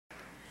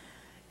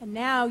And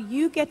now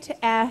you get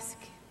to ask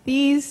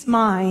these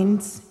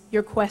minds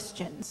your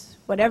questions.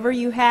 Whatever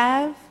you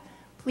have,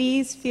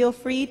 please feel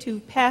free to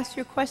pass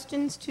your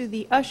questions to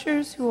the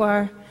ushers who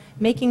are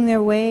making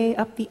their way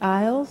up the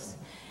aisles.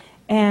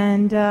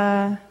 And,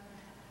 well,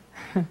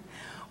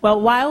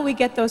 while we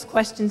get those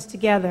questions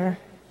together,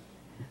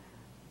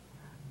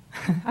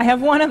 I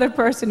have one other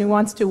person who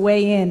wants to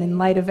weigh in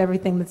light of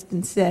everything that's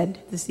been said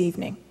this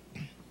evening.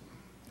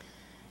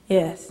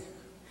 Yes.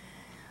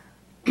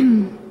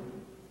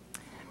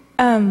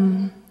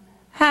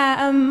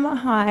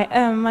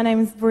 Hi, my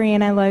name is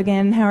Brianna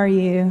Logan. How are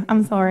you?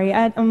 I'm sorry.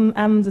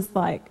 I'm just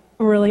like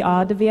really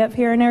odd to be up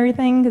here and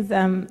everything because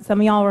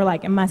some of y'all were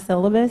like in my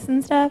syllabus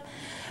and stuff.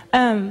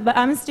 But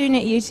I'm a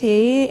student at UT,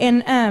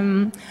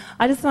 and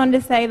I just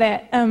wanted to say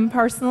that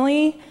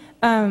personally,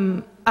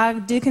 I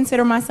do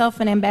consider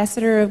myself an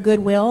ambassador of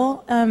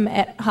goodwill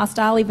at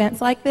hostile events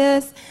like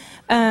this.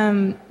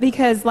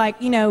 Because, like,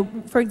 you know,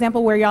 for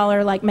example, where y'all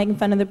are like making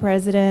fun of the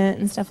president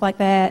and stuff like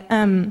that.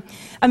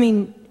 I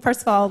mean,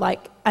 first of all,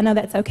 like, I know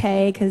that's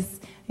okay because,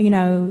 you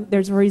know,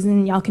 there's a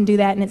reason y'all can do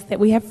that, and it's that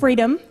we have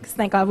freedom, because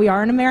thank God we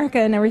are in America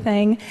and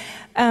everything.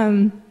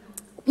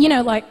 You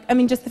know, like, I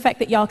mean, just the fact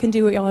that y'all can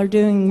do what y'all are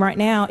doing right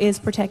now is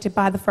protected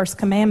by the First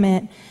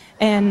Commandment,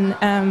 and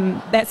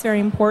that's very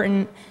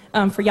important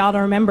for y'all to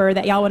remember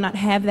that y'all would not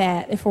have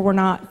that if we were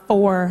not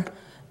for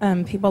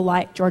people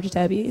like George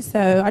W.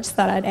 So I just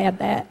thought I'd add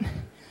that.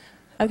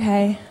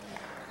 Okay,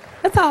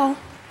 that's all.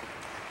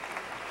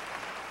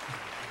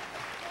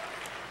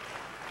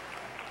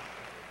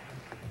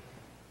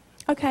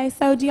 Okay,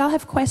 so do y'all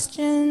have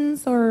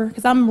questions, or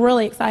because I'm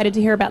really excited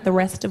to hear about the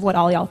rest of what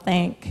all y'all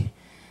think.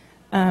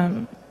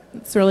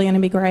 It's really going to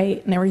be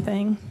great and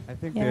everything. I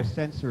think they're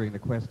censoring the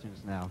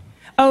questions now.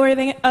 Oh, are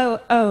they?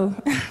 Oh.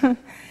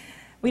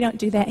 We don't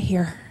do that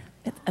here.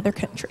 It's other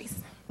countries.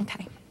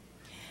 Okay.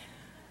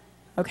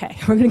 Okay,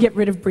 we're going to get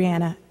rid of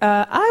Brianna.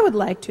 I would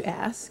like to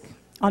ask,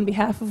 on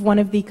behalf of one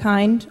of the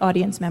kind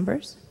audience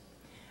members,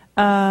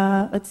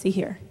 let's see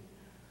here.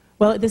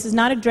 Well, this is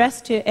not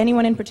addressed to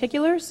anyone in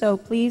particular, so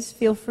please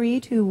feel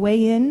free to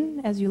weigh in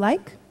as you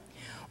like.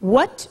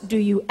 What do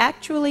you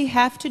actually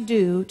have to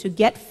do to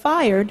get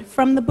fired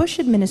from the Bush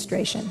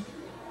administration?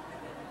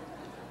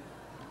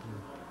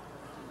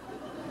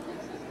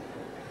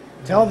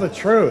 Tell the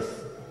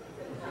truth.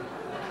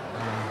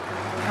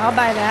 I'll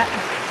buy that.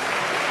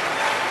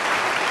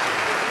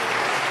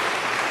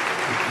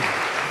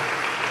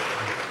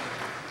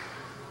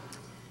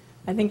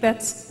 I think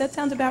that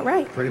sounds about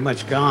right. Pretty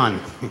much gone.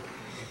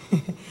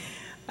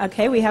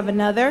 Okay, we have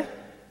another.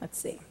 Let's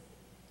see.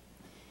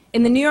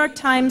 In the New York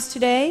Times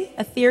today,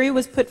 a theory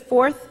was put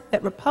forth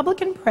that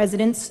Republican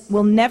presidents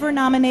will never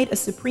nominate a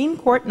Supreme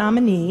Court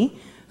nominee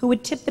who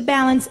would tip the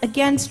balance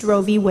against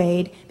Roe v.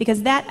 Wade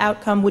because that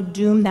outcome would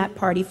doom that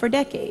party for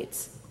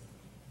decades.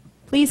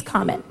 Please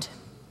comment.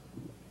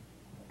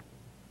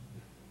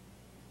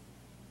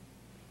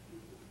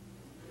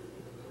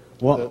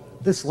 Well,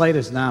 this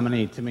latest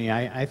nominee, to me,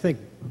 I think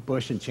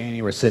Bush and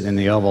Cheney were sitting in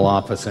the Oval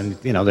Office, and,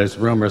 you know, there's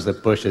rumors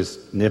that Bush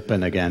is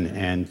nipping again,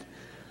 and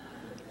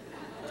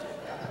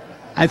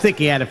I think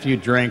he had a few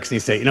drinks, and he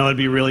said, you know, it'd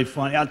be really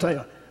funny. I'll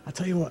tell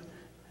you what,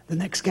 the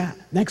next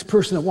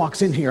person that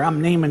walks in here,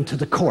 I'm naming to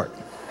the court.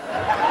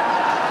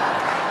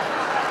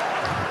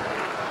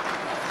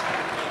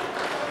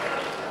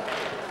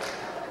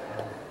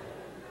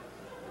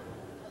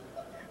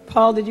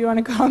 Paul, did you want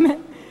to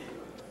comment?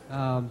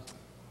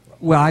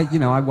 Well,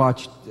 I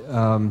watched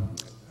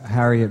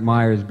Harriet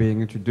Miers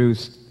being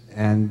introduced,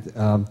 and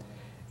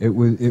it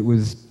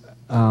was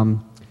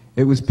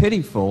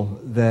pitiful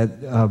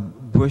that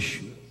Bush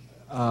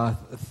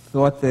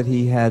thought that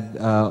he had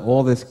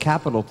all this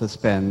capital to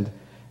spend,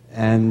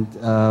 and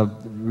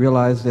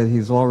realized that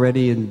he's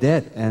already in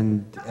debt,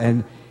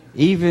 and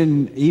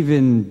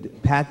even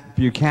Pat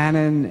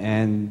Buchanan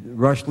and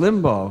Rush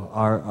Limbaugh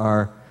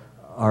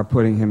are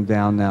putting him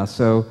down now.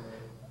 So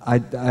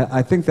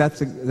I think that's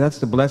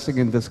the blessing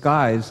in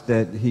disguise,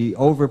 that he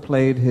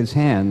overplayed his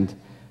hand,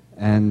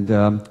 and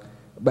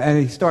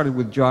he started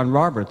with John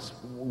Roberts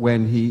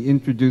when he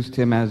introduced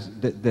him as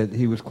that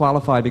he was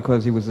qualified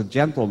because he was a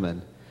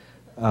gentleman,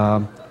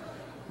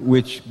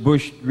 which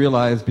Bush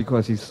realized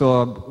because he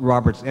saw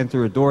Roberts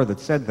enter a door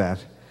that said that,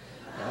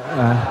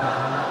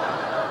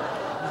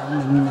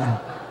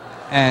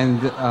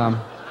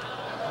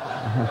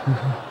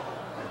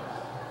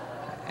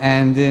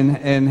 and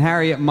in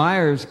Harriet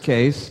Miers'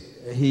 case,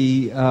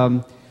 he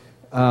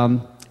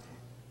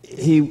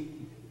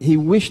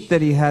wished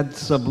that he had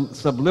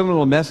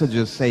subliminal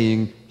messages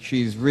saying,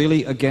 she's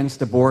really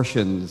against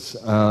abortions,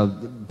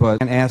 but I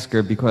can't ask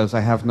her because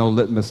I have no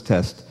litmus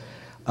test.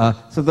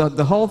 So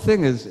the whole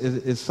thing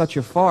is such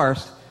a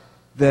farce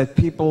that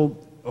people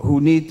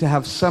who need to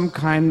have some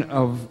kind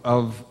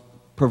of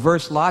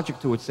perverse logic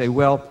to it say,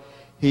 well,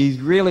 he's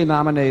really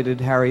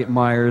nominated Harriet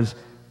Miers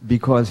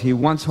because he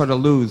wants her to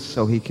lose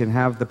so he can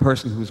have the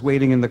person who's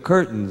waiting in the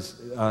curtains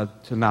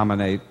to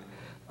nominate,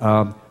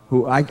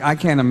 who I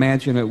can't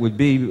imagine it would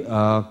be,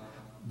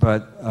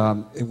 but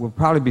it would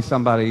probably be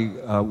somebody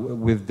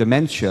with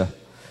dementia.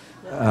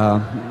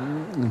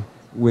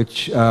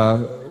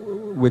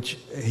 which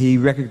he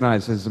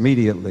recognizes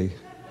immediately.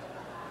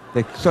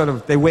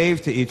 They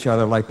wave to each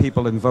other like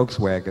people in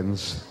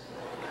Volkswagens.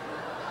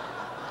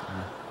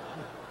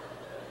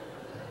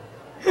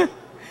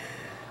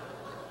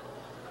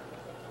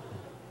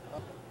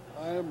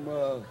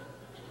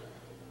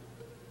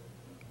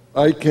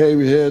 I came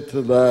here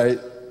tonight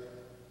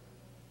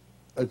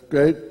at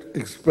great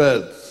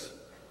expense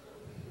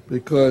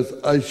because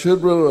I should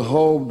have been at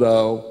home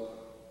now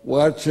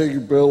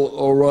watching Bill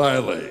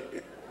O'Reilly,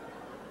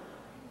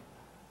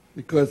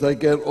 because I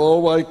get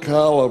all my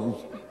columns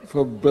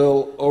from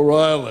Bill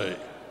O'Reilly.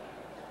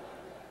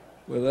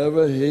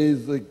 Whatever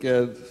he's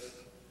against,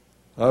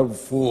 I'm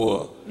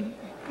for.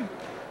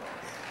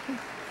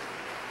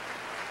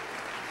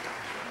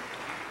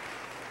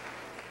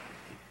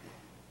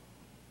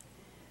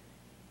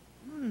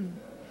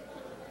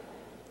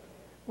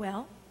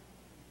 Well,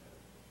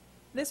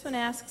 this one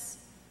asks,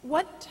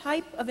 what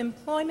type of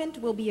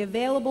employment will be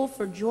available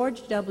for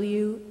George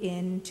W.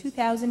 in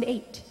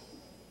 2008?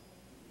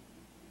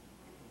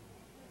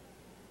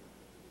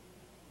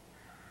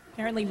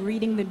 Apparently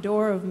reading the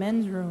door of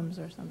men's rooms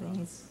or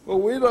something. Well,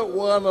 we don't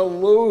want to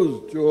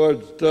lose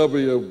George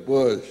W.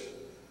 Bush.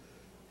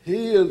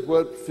 He is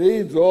what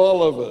feeds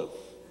all of us.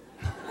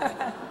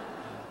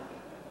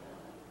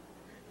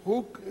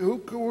 Who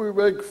can we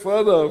make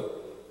fun of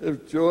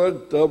if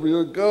George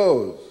W.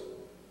 goes?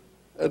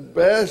 And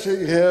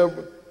bashing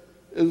him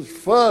is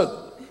fun.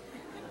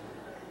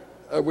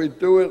 And we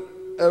do it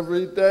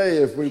every day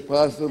if we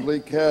possibly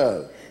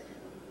can.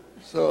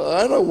 So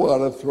I don't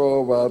want to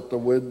throw him out the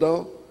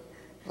window.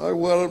 I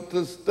want him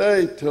to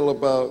stay till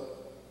about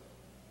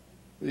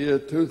the year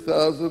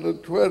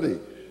 2020,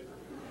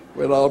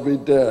 when I'll be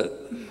dead.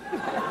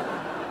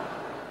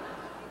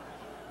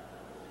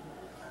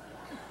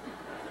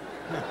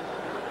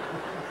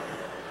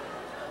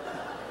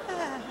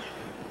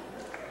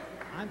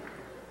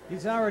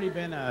 He's already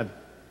been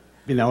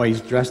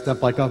he's dressed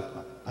up like a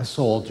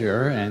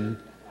soldier, and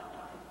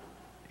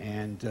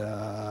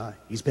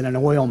he's been an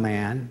oil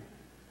man.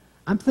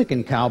 I'm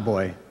thinking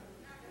cowboy.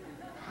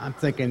 I'm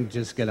thinking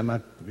just get him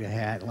a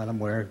hat, let him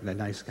wear a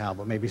nice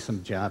cowboy, maybe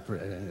some job,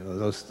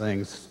 those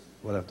things,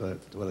 with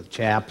the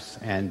chaps,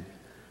 and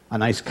a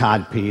nice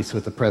codpiece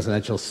with the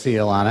presidential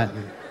seal on it.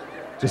 And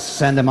just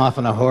send him off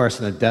on a horse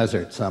in the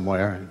desert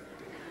somewhere and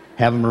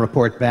have him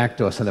report back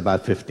to us in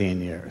about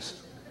 15 years.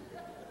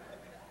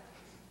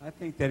 I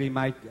think that he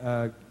might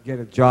get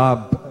a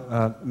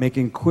job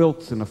making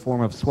quilts in the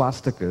form of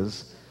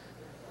swastikas.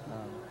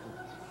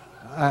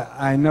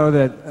 I know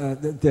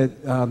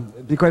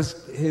that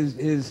because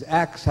his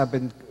acts have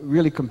been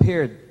really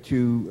compared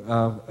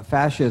to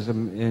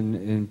fascism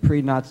in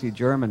pre-Nazi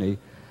Germany.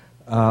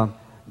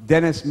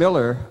 Dennis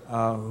Miller,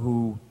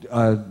 who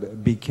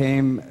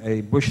became a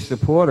Bush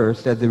supporter,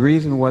 said the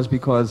reason was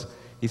because,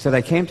 he said,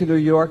 I came to New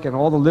York and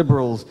all the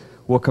liberals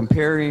were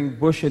comparing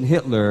Bush and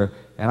Hitler,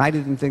 and I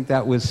didn't think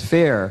that was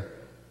fair.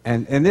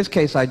 And in this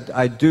case,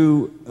 I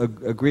do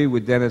agree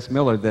with Dennis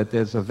Miller that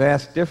there's a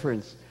vast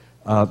difference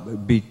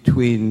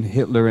between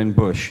Hitler and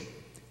Bush.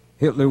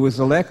 Hitler was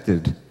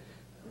elected.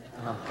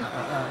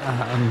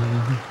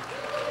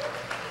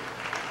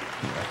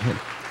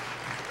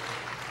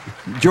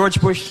 George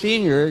Bush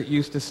Sr.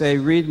 used to say,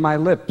 read my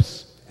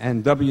lips,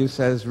 and W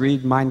says,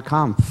 read Mein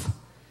Kampf.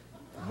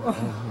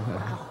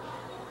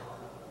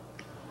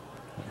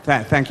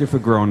 Thank you for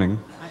groaning.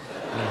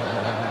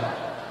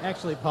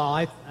 Actually,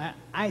 Paul,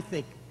 I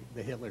think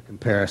the Hitler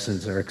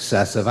comparisons are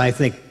excessive. I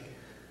think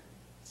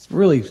it's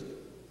really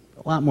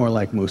a lot more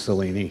like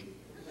Mussolini.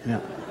 You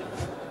know,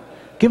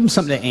 give him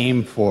something to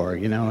aim for,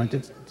 and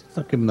just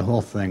don't give him the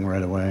whole thing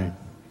right away.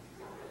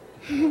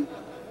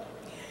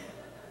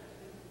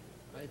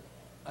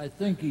 I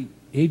think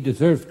he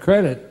deserves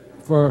credit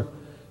for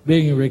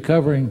being a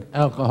recovering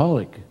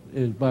alcoholic,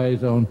 by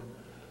his own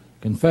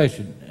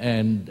confession.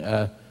 And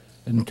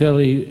until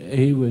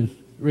he was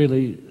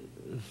really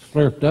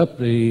slurped up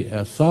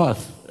the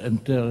sauce and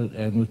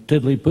was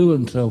tiddly-poo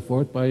and so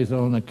forth, by his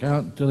own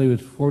account, until he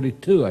was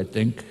 42, I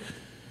think,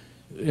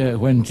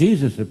 when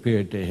Jesus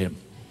appeared to him.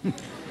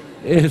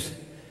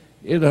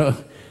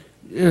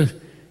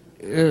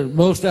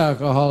 Most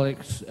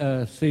alcoholics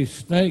see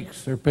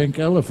snakes or pink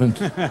elephants.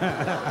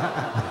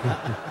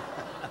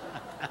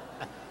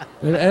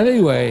 But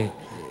anyway,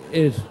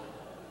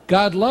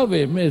 God love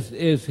him,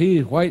 is he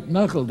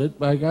white-knuckled it,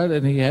 by God,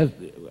 and he has,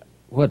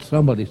 what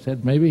somebody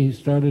said, maybe he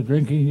started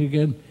drinking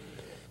again.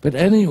 But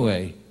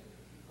anyway,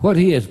 what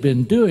he has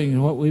been doing,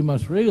 and what we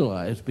must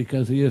realize,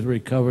 because he is a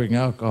recovering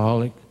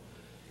alcoholic,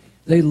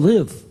 they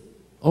live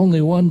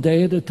only one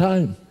day at a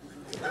time.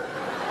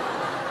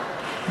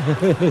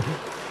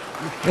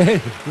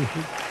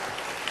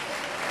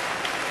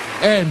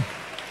 And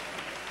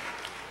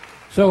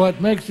so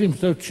what makes him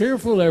so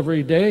cheerful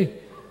every day,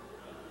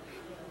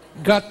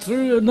 got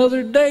through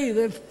another day.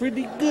 That's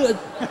pretty good.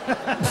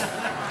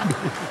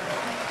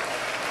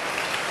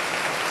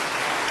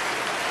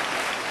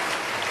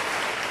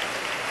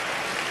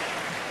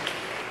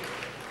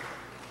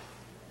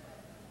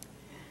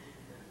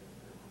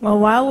 Well,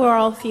 while we're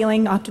all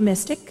feeling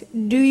optimistic,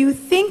 do you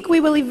think we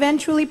will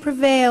eventually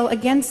prevail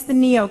against the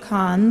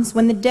neocons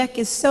when the deck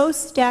is so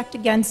stacked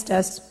against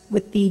us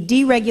with the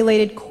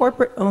deregulated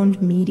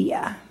corporate-owned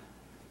media?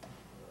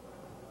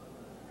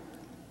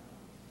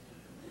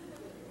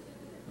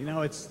 You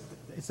know, it's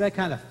that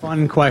kind of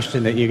fun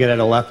question that you get at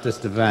a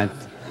leftist event.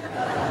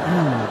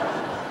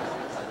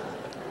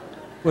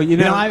 Well, you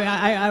know,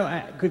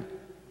 I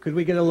could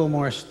we get a little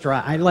more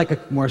I'd like a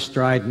more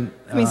strident.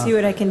 Let me see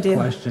what I can do.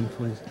 Question,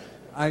 please.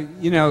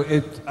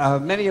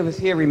 Many of us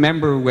here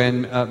remember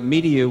when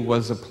media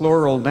was a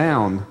plural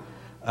noun,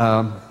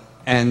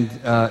 and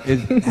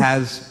it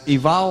has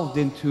evolved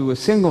into a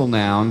single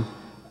noun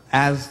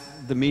as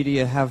the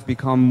media have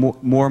become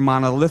more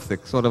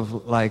monolithic, sort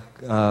of like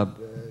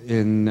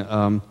in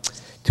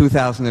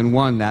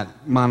 2001, that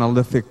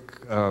monolithic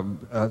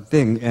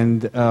thing.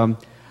 And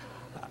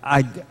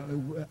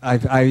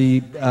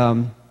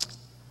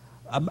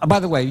by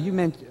the way, you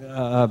meant,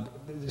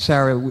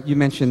 Sarah, you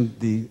mentioned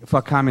the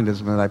Fuck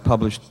Communism that I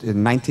published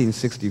in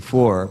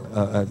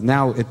 1964.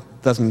 Now it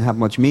doesn't have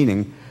much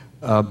meaning,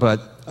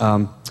 but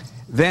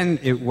then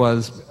it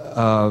was,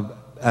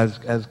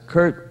 as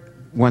Kurt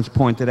once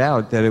pointed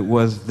out, that it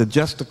was the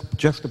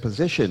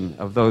juxtaposition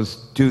of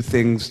those two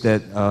things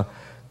that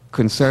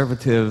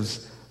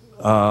conservatives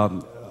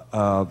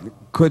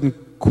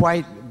couldn't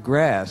quite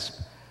grasp.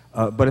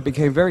 But it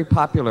became very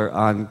popular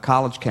on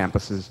college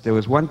campuses. There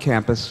was one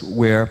campus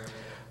where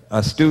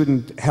a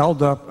student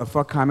held up a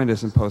Fuck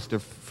Communism poster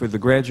for the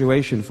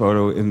graduation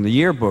photo in the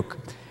yearbook,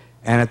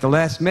 and at the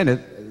last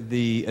minute,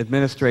 the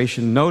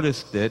administration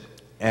noticed it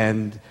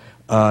and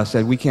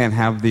said, we can't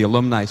have the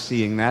alumni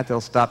seeing that.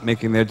 They'll stop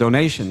making their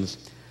donations.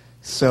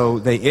 So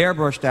they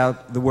airbrushed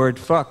out the word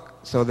fuck,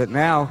 so that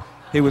now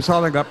he was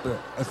holding up,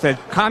 said,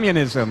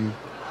 communism.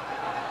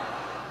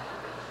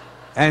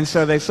 And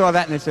so they saw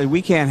that and they said,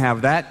 we can't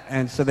have that.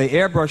 And so they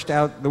airbrushed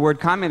out the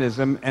word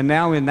communism. And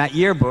now in that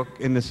yearbook,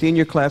 in the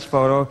senior class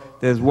photo,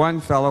 there's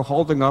one fellow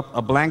holding up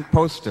a blank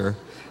poster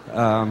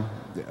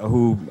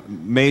who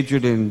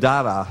majored in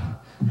Dada.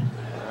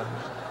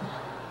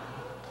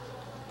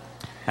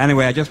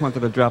 Anyway, I just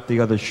wanted to drop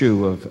the other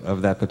shoe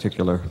of that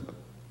particular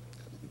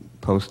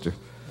poster.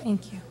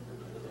 Thank you.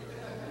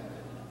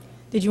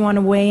 Did you want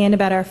to weigh in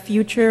about our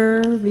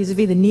future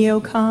vis-a-vis the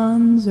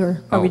neocons,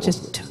 or are we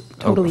just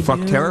totally fuck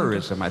doomed?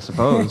 Terrorism, I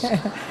suppose.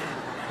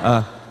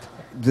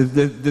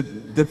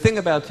 The thing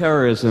about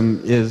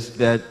terrorism is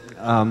that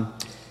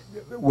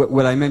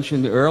what I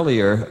mentioned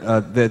earlier,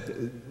 that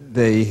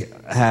they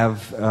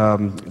have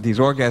these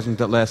orgasms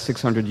that last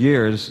 600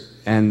 years,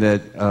 and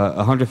that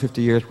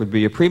 150 years would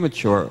be a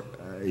premature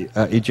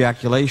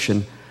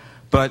ejaculation,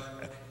 but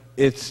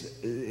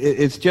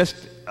it's just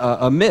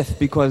a myth,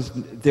 because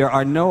there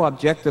are no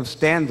objective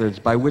standards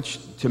by which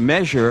to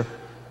measure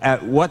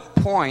at what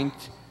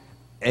point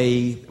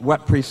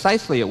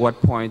precisely at what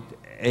point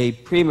a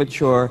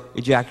premature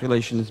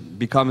ejaculation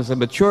becomes a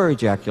mature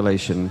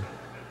ejaculation.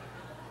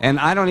 And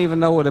I don't even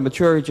know what a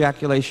mature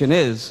ejaculation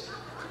is,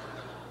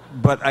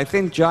 but I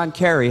think John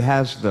Kerry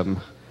has them.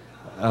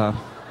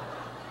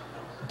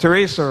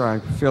 Teresa, I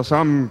feel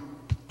some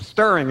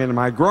stirring in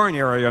my groin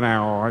area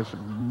now. I said,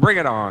 bring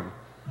it on.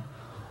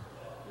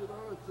 You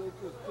know, it's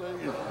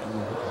interesting.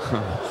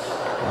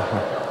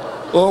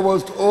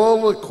 Almost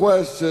all the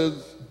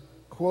questions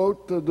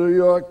quote the New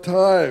York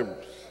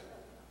Times.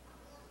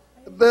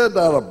 They're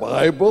not a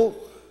Bible.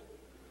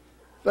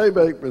 They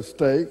make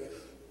mistakes.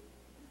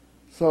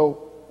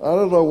 So I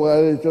don't know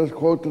why they just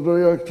quote the New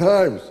York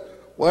Times.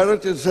 Why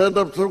don't you send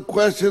them some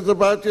questions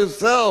about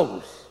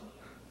yourselves?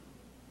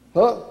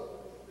 Huh?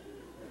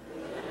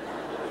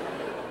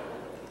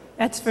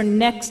 That's for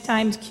next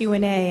time's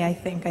Q&A, I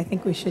think. I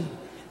think we should.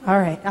 All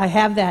right, I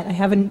have that. I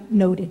have it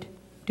noted,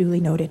 duly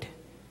noted.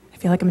 I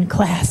feel like I'm in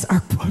class.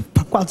 Art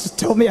Buchwald just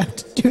told me I have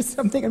to do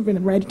something. I'm going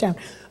to write it down.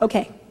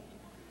 Okay.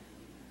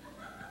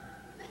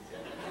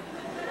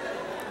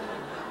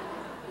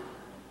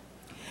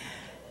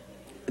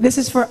 This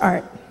is for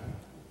Art.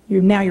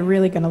 Now you're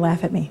really going to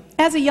laugh at me.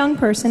 As a young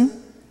person,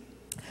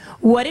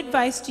 what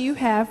advice do you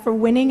have for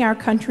winning our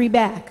country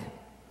back?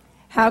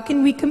 How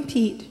can we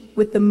compete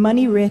with the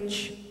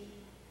money-rich?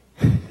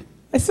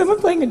 Is someone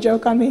playing a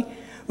joke on me?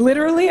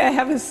 Literally, I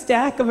have a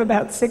stack of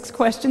about 6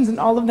 questions, and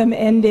all of them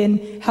end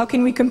in, how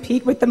can we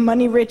compete with the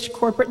money-rich,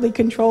 corporately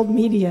controlled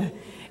media?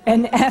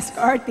 And ask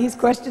Art these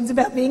questions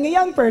about being a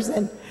young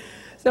person.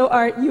 So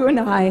Art, you and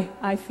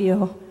I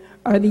feel,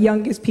 are the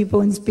youngest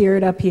people in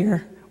spirit up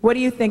here. What do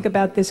you think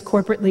about this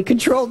corporately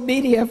controlled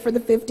media for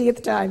the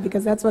 50th time?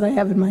 Because that's what I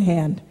have in my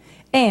hand.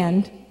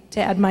 And, to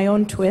add my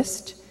own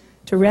twist,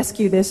 to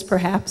rescue this,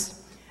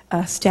 perhaps,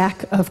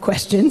 stack of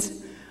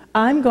questions,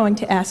 I'm going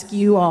to ask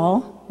you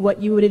all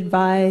what you would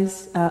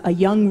advise a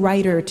young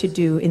writer to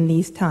do in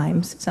these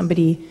times.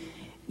 Somebody,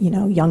 you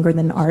know, younger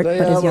than Art, but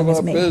as young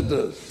as me.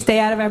 Stay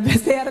out of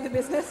the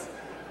business?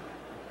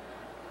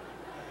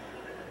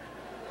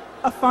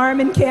 A farm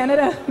in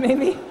Canada,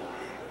 maybe?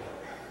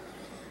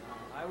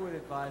 I would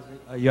advise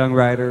a young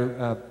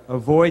writer,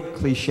 avoid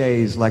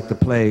cliches like the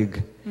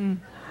plague.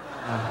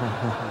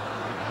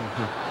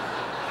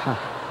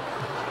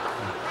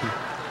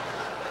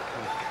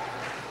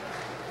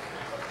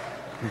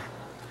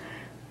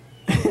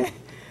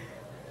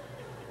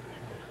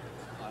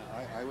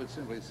 I would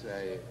simply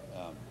say,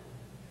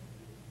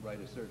 write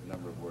a certain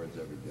number of words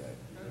every day.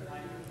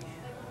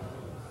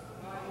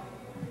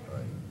 All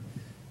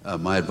right.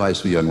 My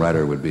advice to a young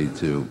writer would be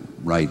to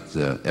write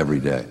every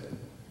day.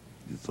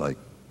 It's like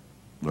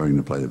learning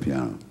to play the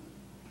piano.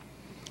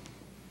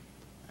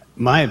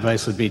 My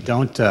advice would be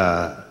don't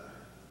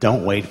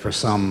wait for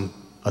some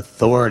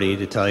authority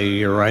to tell you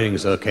your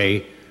writing's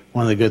okay.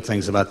 One of the good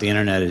things about the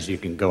internet is you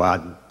can go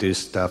out and do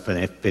stuff, and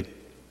if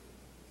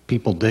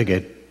people dig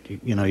it,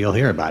 you know, you'll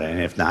hear about it,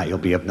 and if not, you'll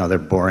be another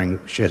boring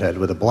shithead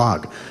with a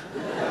blog.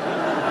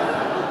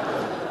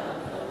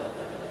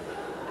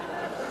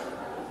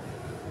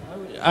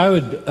 I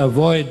would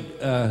avoid,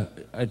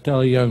 I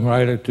tell a young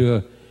writer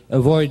to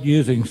avoid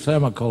using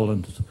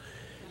semicolons.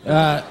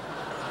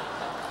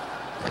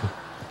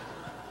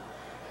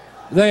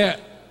 They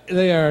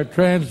are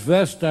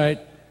transvestite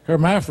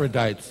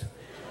hermaphrodites.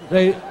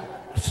 They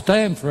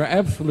stand for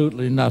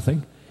absolutely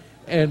nothing,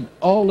 and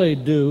all they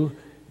do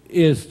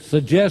is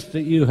suggest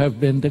that you have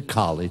been to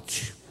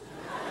college.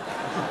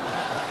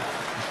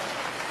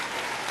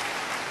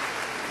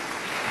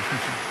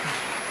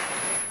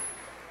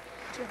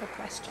 Do you have a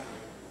question?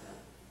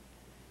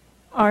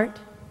 Art,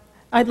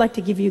 I'd like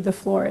to give you the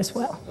floor as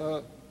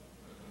well.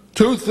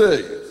 Two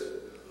things.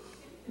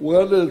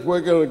 One is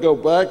we're going to go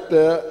back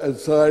there and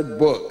sign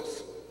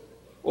books,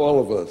 all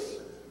of us.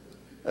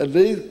 And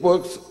these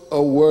books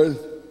are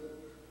worth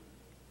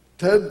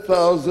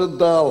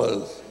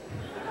 $10,000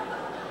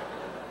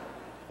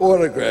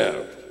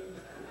 autographed.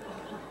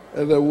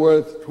 And they're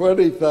worth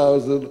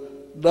 $20,000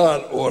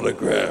 not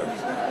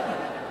autographed.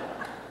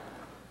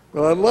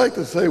 But I'd like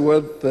to say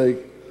one thing,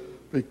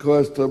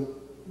 because the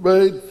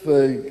main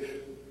thing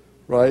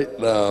right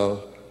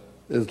now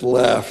is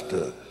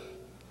laughter.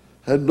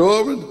 And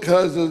Norman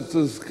Cousins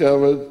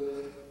discovered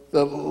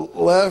that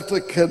laughter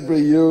can be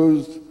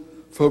used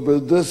for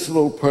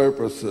medicinal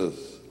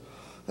purposes.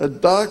 And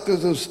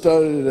doctors have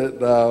studied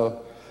it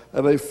now,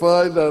 and they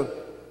find that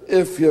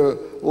if you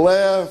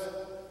laugh,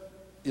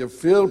 you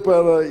feel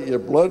better, your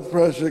blood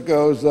pressure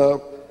goes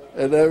up,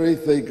 and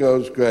everything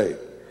goes great.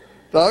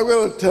 Now I'm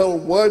going to tell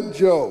one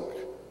joke,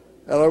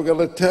 and I'm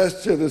going to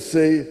test you to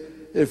see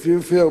if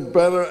you feel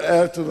better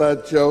after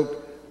that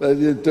joke than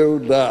you do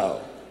now.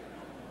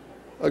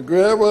 A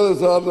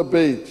grandmother's on the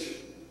beach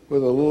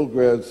with a little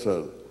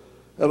grandson,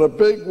 and a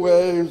big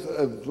waves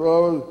and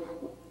throws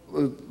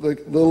the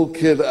little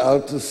kid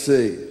out to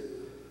sea.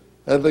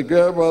 And the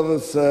grandmother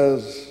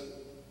says,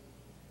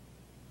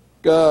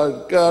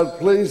 God,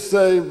 please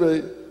save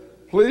me.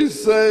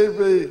 Please save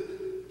me.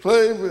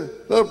 Save me.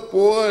 That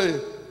boy,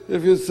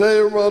 if you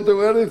save him, I'll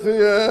do anything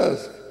you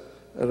ask.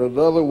 And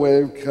another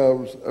wave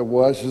comes and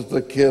washes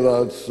the kid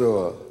on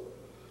shore.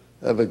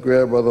 And the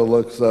grandmother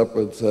looks up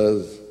and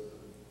says,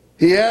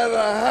 he had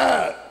a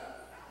hat.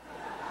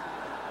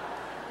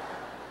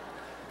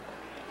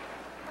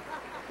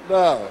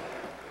 Now,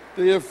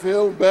 do you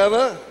feel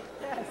better?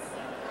 Yes.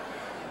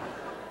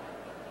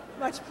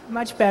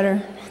 Much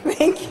better.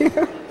 Thank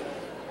you.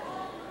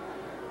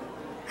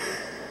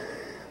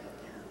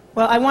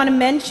 Well, I want to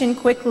mention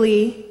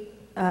quickly,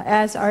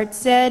 as Art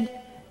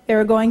said, there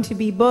are going to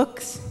be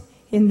books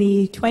in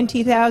the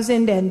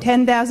 $20,000 and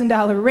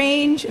 $10,000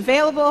 range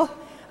available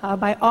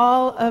by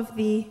all of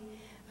the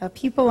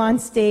people on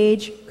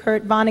stage.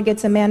 Kurt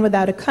Vonnegut's A Man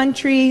Without a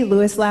Country,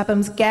 Lewis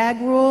Lapham's Gag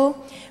Rule,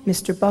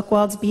 Mr.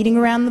 Buchwald's Beating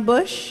Around the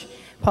Bush,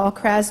 Paul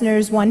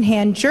Krassner's One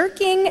Hand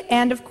Jerking,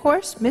 and of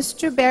course,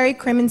 Mr. Barry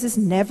Crimmins'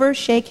 Never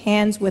Shake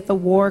Hands with a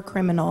War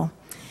Criminal.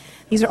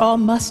 These are all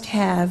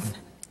must-have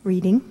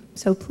reading,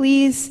 so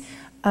please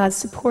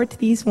support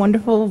these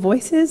wonderful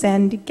voices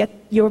and get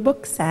your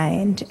book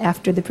signed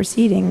after the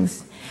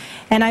proceedings.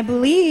 And I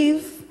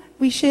believe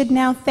we should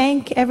now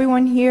thank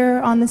everyone here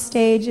on the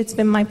stage. It's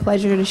been my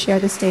pleasure to share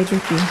the stage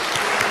with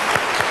you.